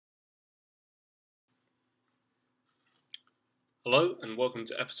Hello and welcome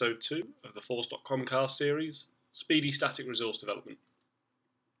to episode 2 of the force.comcasts series, Speedy Static Resource Development.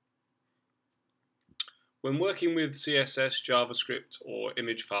 When working with CSS, JavaScript or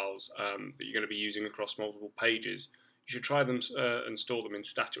image files that you're going to be using across multiple pages, you should try them and store them in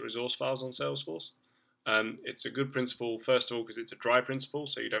static resource files on Salesforce. It's a good principle, first of all, because it's a dry principle,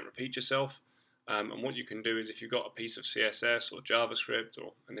 so you don't repeat yourself. And what you can do is if you've got a piece of CSS or JavaScript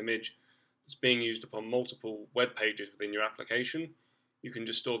or an image that's being used upon multiple web pages within your application, you can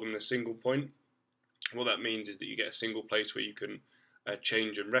just store them in a single point. What that means is that you get a single place where you can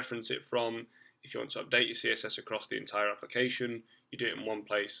change and reference it from. If you want to update your CSS across the entire application, you do it in one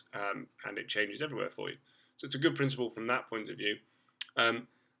place and it changes everywhere for you. So it's a good principle from that point of view. And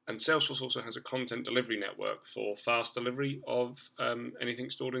Salesforce also has a content delivery network for fast delivery of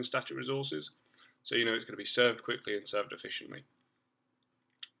anything stored in static resources. So you know it's going to be served quickly and served efficiently.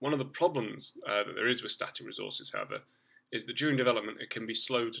 One of the problems that there is with static resources, however, is that during development it can be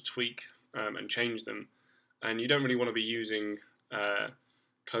slow to tweak and change them, and you don't really want to be using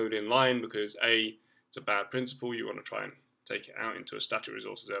code in line because A, it's a bad principle, you want to try and take it out into a static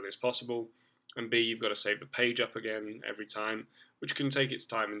resource as early as possible, and B, you've got to save the page up again every time, which can take its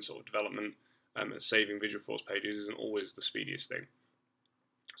time in sort of development, as saving Visual Force pages isn't always the speediest thing.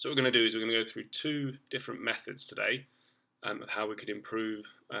 So what we're going to do is we're going to go through two different methods today of how we could improve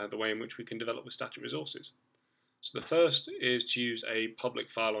the way in which we can develop with static resources. So the first is to use a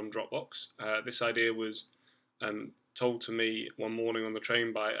public file on Dropbox. This idea was told to me one morning on the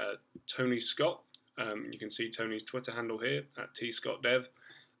train by Tony Scott. You can see Tony's Twitter handle here at tscottdev,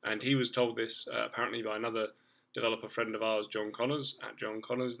 and he was told this apparently by another developer friend of ours, John Connors, at John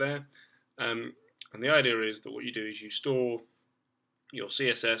Connors there. And the idea is that what you do is you store your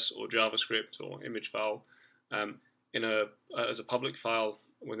CSS or JavaScript or image file as a public file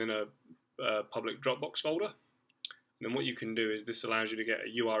within a public Dropbox folder. And then what you can do is this allows you to get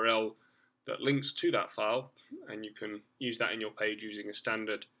a URL that links to that file, and you can use that in your page using a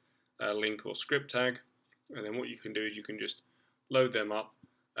standard link or script tag. And then what you can do is you can just load them up,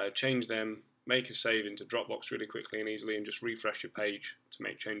 change them, make a save into Dropbox really quickly and easily, and just refresh your page to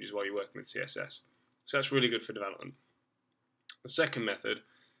make changes while you're working with CSS. So that's really good for development. The second method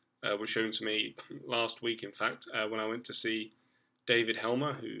was shown to me last week, in fact, when I went to see David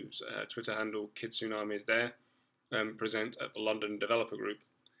Helmer, whose Twitter handle Kidsunami is there, present at the London Developer Group.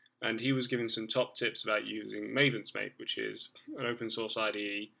 And he was giving some top tips about using Maven's Mate, which is an open source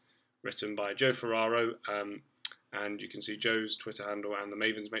IDE written by Joe Ferraro. And you can see Joe's Twitter handle and the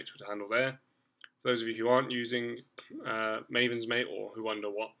Maven's Mate Twitter handle there. For those of you who aren't using Maven's Mate or who wonder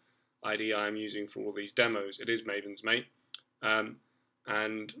what IDE I'm using for all these demos, it is Maven's Mate.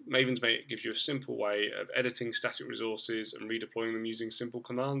 And Maven's Mate gives you a simple way of editing static resources and redeploying them using simple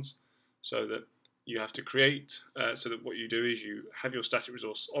commands, so that you have to create, so that what you do is you have your static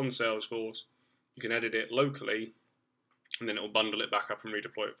resource on Salesforce, you can edit it locally, and then it will bundle it back up and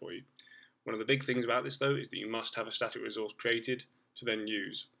redeploy it for you. One of the big things about this, though, is that you must have a static resource created to then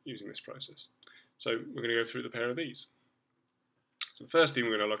use using this process. So we're going to go through the pair of these. So the first thing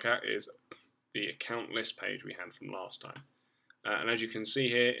we're going to look at is the account list page we had from last time. And as you can see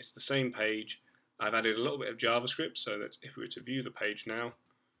here, it's the same page. I've added a little bit of JavaScript so that if we were to view the page now,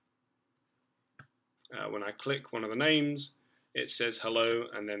 when I click one of the names, it says hello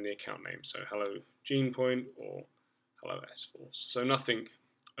and then the account name. So hello GenePoint or hello S-Force. So nothing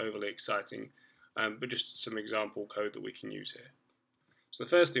overly exciting, but just some example code that we can use here. So the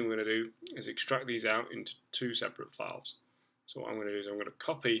first thing we're going to do is extract these out into two separate files. So what I'm going to do is I'm going to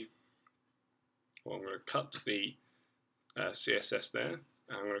copy, or I'm going to cut the CSS there,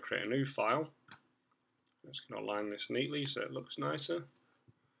 and I'm going to create a new file. I'm just going to align this neatly so it looks nicer,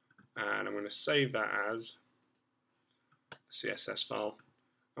 and I'm going to save that as a CSS file.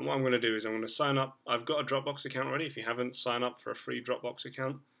 And what I'm going to do is I'm going to sign up. I've got a Dropbox account already. If you haven't, sign up for a free Dropbox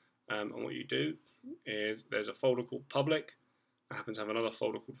account. And what you do is there's a folder called public. I happen to have another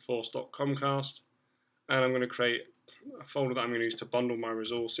folder called force.comcast, and I'm going to create a folder that I'm going to use to bundle my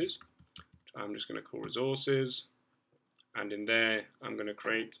resources. I'm just going to call resources. And in there, I'm going to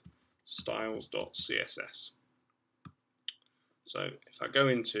create styles.css. So if I go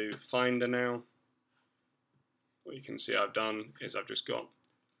into Finder now, what you can see I've done is I've just got a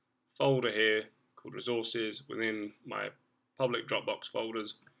folder here called resources within my public Dropbox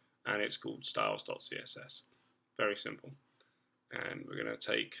folders, and it's called styles.css. Very simple. And we're going to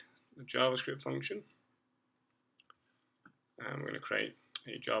take the JavaScript function, and we're going to create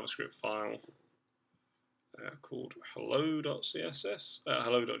a JavaScript file called hello.css,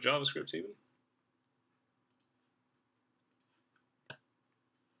 hello.javascript even.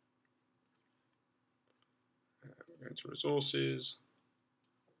 Go into resources,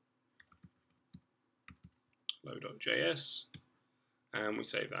 load.js, and we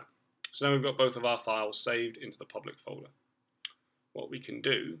save that. So now we've got both of our files saved into the public folder. What we can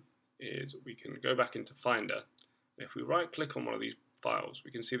do is we can go back into Finder. If we right click on one of these files,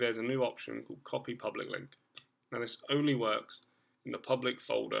 we can see there's a new option called Copy Public Link. Now this only works in the public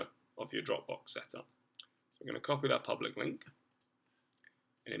folder of your Dropbox setup. So I'm going to copy that public link,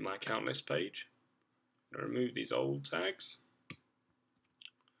 and in my account list page, I'm going to remove these old tags,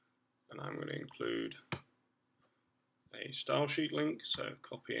 and I'm going to include a style sheet link, so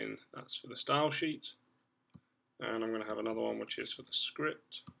copy in, that's for the style sheet, and I'm going to have another one which is for the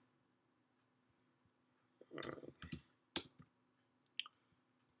script. Let's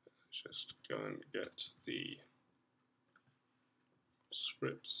just go and get the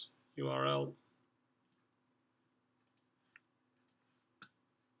scripts URL.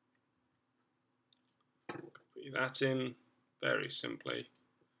 Copy that in very simply.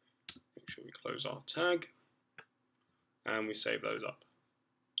 Make sure we close our tag, and we save those up.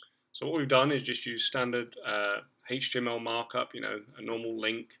 So what we've done is just use standard HTML markup, a normal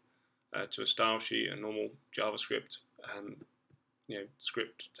link to a style sheet, a normal JavaScript,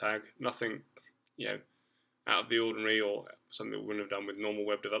 script tag, nothing, out of the ordinary or something that we wouldn't have done with normal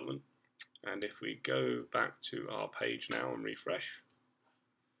web development. And if we go back to our page now and refresh,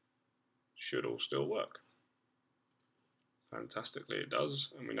 it should all still work. Fantastically it does,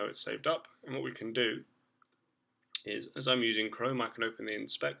 and we know it's saved up. And what we can do is, as I'm using Chrome, I can open the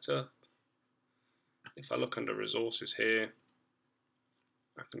inspector. If I look under resources here,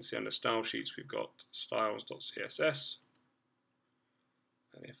 I can see under style sheets we've got styles.css,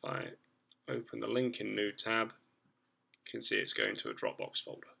 and if I open the link in new tab, you can see it's going to a Dropbox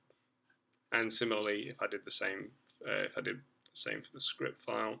folder. And similarly, if I did the same for the script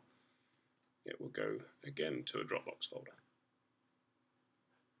file, it will go again to a Dropbox folder.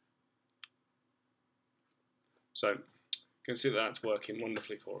 So you can see that that's working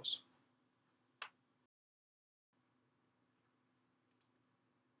wonderfully for us.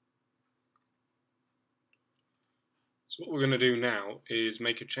 So what we're going to do now is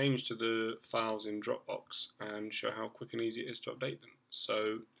make a change to the files in Dropbox and show how quick and easy it is to update them.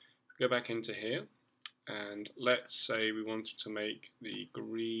 So go back into here, and let's say we wanted to make the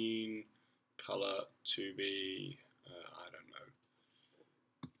green color to be, I don't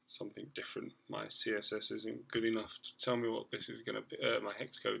know, something different. My CSS isn't good enough to tell me what this is going to be. My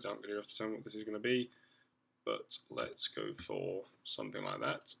hex codes aren't good enough to tell me what this is going to be. But let's go for something like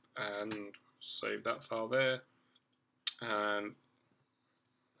that and save that file there. And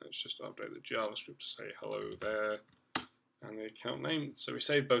let's just update the JavaScript to say hello there and the account name. So we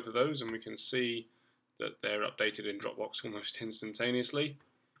save both of those, and we can see that they're updated in Dropbox almost instantaneously.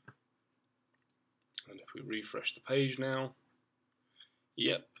 And if we refresh the page now,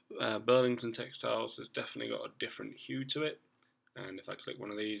 yep, Burlington Textiles has definitely got a different hue to it. And if I click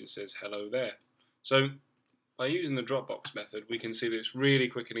one of these, it says hello there. So by using the Dropbox method, we can see that it's really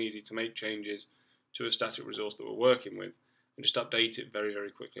quick and easy to make changes to a static resource that we're working with and just update it very,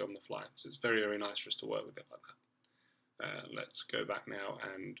 very quickly on the fly. So it's very, very nice for us to work with it like that. Let's go back now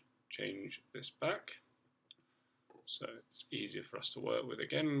and change this back so it's easier for us to work with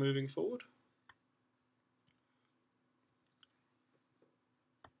again moving forward.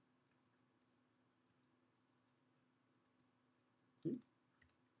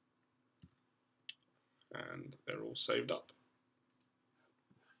 And they're all saved up.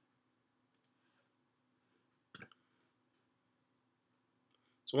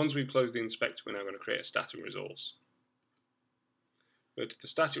 So once we've closed the inspector, we're now going to create a static resource. Go to the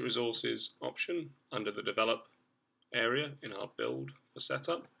static resources option under the develop area in our build for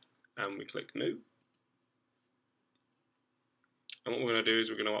setup, and we click new. And what we're going to do is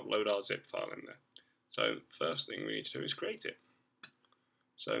we're going to upload our zip file in there. So first thing we need to do is create it.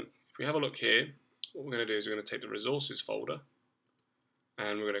 So if we have a look here, what we're going to do is we're going to take the resources folder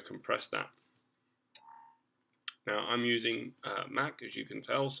and we're going to compress that. Now I'm using Mac, as you can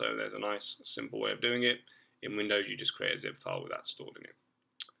tell, so there's a nice simple way of doing it. In Windows you just create a zip file with that stored in it.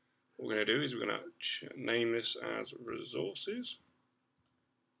 What we're going to do is we're going to name this as resources.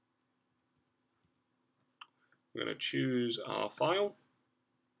 We're going to choose our file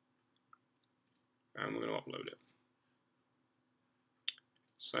and we're going to upload it.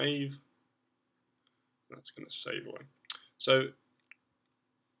 Save. That's going to save away. So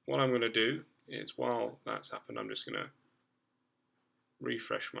what I'm going to do is, while that's happened, I'm just going to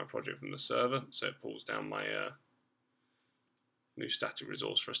refresh my project from the server so it pulls down my new static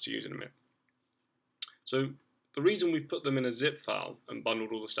resource for us to use in a minute. So the reason we've put them in a zip file and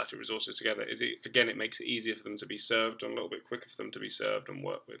bundled all the static resources together is, it makes it easier for them to be served and a little bit quicker for them to be served and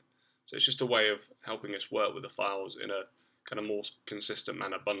work with. So it's just a way of helping us work with the files in a kind of more consistent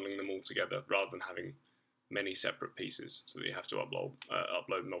manner, bundling them all together rather than having many separate pieces so that you have to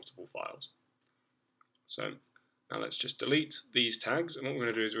upload multiple files. So now let's just delete these tags, and what we're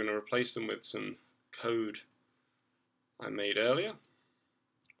going to do is we're going to replace them with some code I made earlier.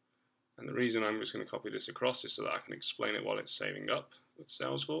 And the reason I'm just going to copy this across is so that I can explain it while it's saving up with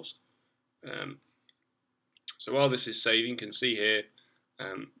Salesforce. So while this is saving, you can see here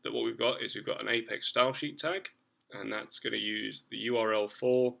that what we've got is we've got an Apex style sheet tag, and that's going to use the URL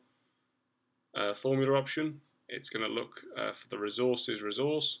for formula option. It's going to look for the resources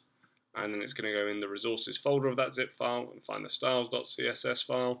resource, and then it's going to go in the resources folder of that zip file and find the styles.css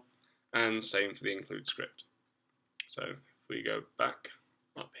file, and same for the include script. So if we go back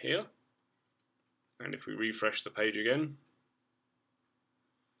up here, and if we refresh the page again,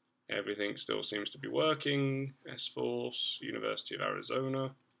 everything still seems to be working. S-Force, University of Arizona,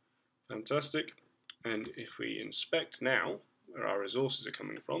 fantastic. And if we inspect now where our resources are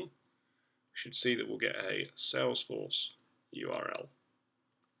coming from, we should see that we'll get a Salesforce URL,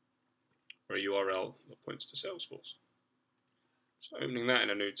 or a URL that points to Salesforce. So opening that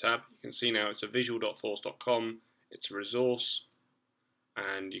in a new tab, you can see now it's a visual.force.com, it's a resource,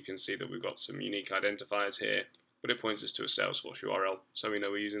 and you can see that we've got some unique identifiers here, but it points us to a Salesforce URL, so we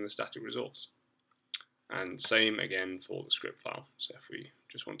know we're using the static resource. And same again for the script file. So if we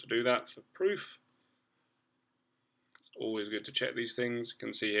just want to do that for proof, it's always good to check these things. You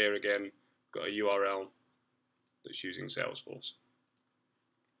can see here again, we've got a URL that's using Salesforce.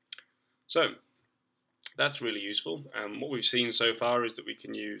 So that's really useful. What we've seen so far is that we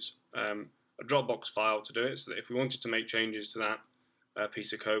can use a Dropbox file to do it, so that if we wanted to make changes to that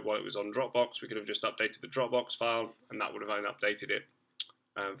piece of code while it was on Dropbox, we could have just updated the Dropbox file, and that would have only updated it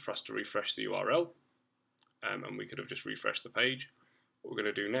for us to refresh the URL, and we could have just refreshed the page. What we're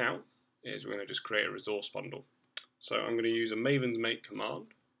going to do now is we're going to just create a resource bundle. So I'm going to use a Maven's make command,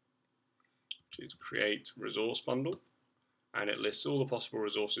 which is create resource bundle, and it lists all the possible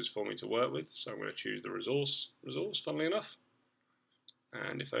resources for me to work with. So I'm going to choose the resource, funnily enough.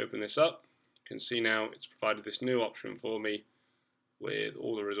 And if I open this up, you can see now it's provided this new option for me with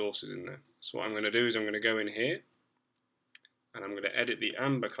all the resources in there. So what I'm going to do is I'm going to go in here, and I'm going to edit the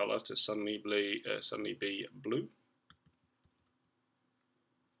amber color to suddenly be blue.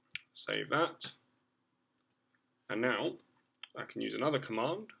 Save that. And now I can use another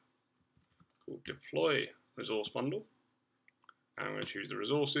command called deploy resource bundle. And I'm going to choose the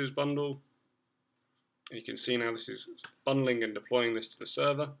resources bundle. And you can see now this is bundling and deploying this to the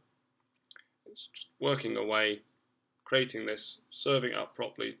server. It's just working away, creating this, serving it up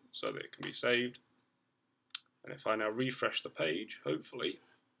properly so that it can be saved. And if I now refresh the page, hopefully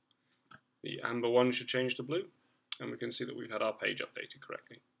the amber one should change to blue, and we can see that we've had our page updated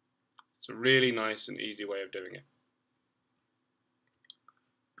correctly. It's a really nice and easy way of doing it.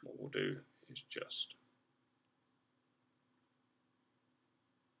 What we'll do is just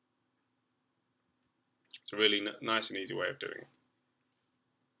it's a really nice and easy way of doing it.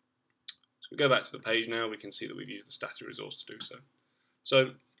 So we go back to the page now, we can see that we've used the static resource to do so.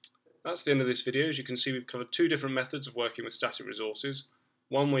 So that's the end of this video. As you can see, we've covered two different methods of working with static resources.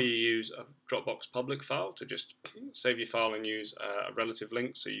 One where you use a Dropbox public file to just save your file and use a relative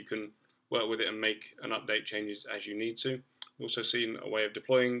link so you can work with it and make and update changes as you need to. We've also seen a way of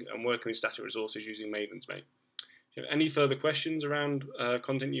deploying and working with static resources using Maven's Make. If you have any further questions around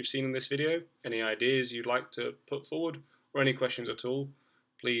content you've seen in this video, any ideas you'd like to put forward, or any questions at all,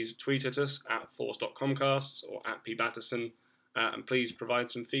 please tweet at us at force.comcasts or at pbatterson, and please provide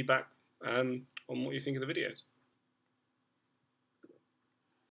some feedback on what you think of the videos.